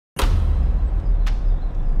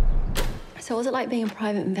So what's it like being a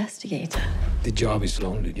private investigator? The job is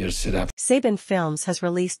lonely. You're set up. Saban Films has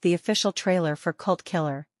released the official trailer for Cult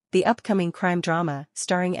Killer, the upcoming crime drama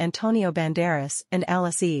starring Antonio Banderas and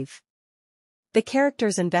Eve. The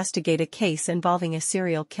characters investigate a case involving a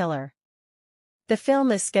serial killer. The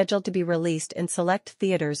film is scheduled to be released in select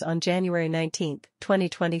theaters on January 19,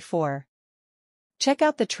 2024. Check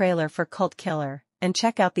out the trailer for Cult Killer, and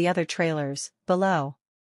check out the other trailers below.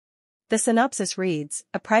 The synopsis reads,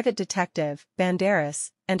 a private detective,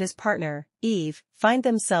 Banderas, and his partner, Eve, find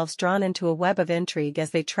themselves drawn into a web of intrigue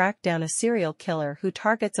as they track down a serial killer who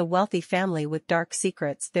targets a wealthy family with dark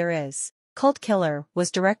secrets. There is. Cult Killer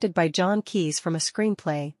was directed by John Keyes from a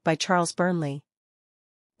screenplay by Charles Burnley.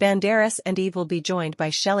 Banderas and Eve will be joined by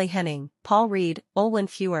Shelley Henning, Reid, Olwen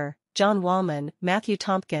Fuere, John Wolman, Matthew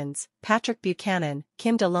Tompkins, Patrick Buchanan,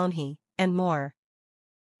 Kim DeLonghi, and more.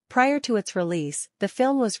 Prior to its release, the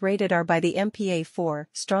film was rated R by the MPA for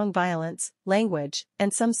strong violence, language,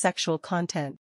 and some sexual content.